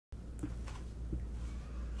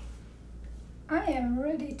I am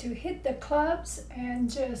ready to hit the clubs and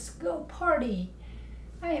just go party.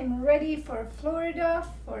 I am ready for Florida,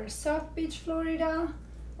 for South Beach, Florida,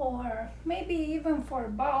 or maybe even for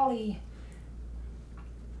Bali.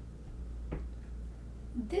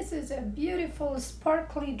 This is a beautiful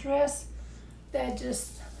sparkly dress that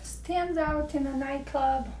just stands out in a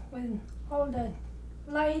nightclub with all the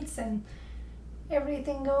lights and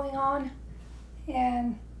everything going on.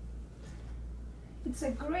 And it's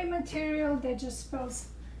a great material that just feels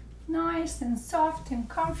nice and soft and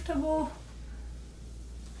comfortable.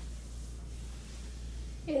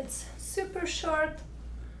 It's super short,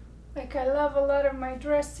 like I love a lot of my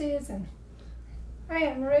dresses, and I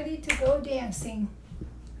am ready to go dancing.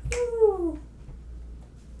 Woo!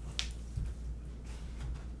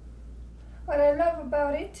 What I love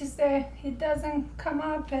about it is that it doesn't come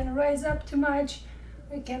up and rise up too much.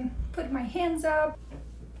 I can put my hands up.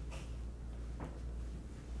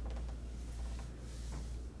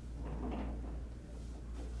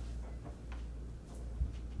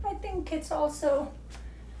 I think it's also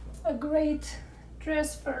a great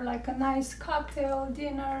dress for like a nice cocktail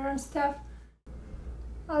dinner and stuff.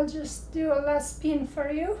 I'll just do a last spin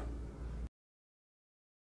for you.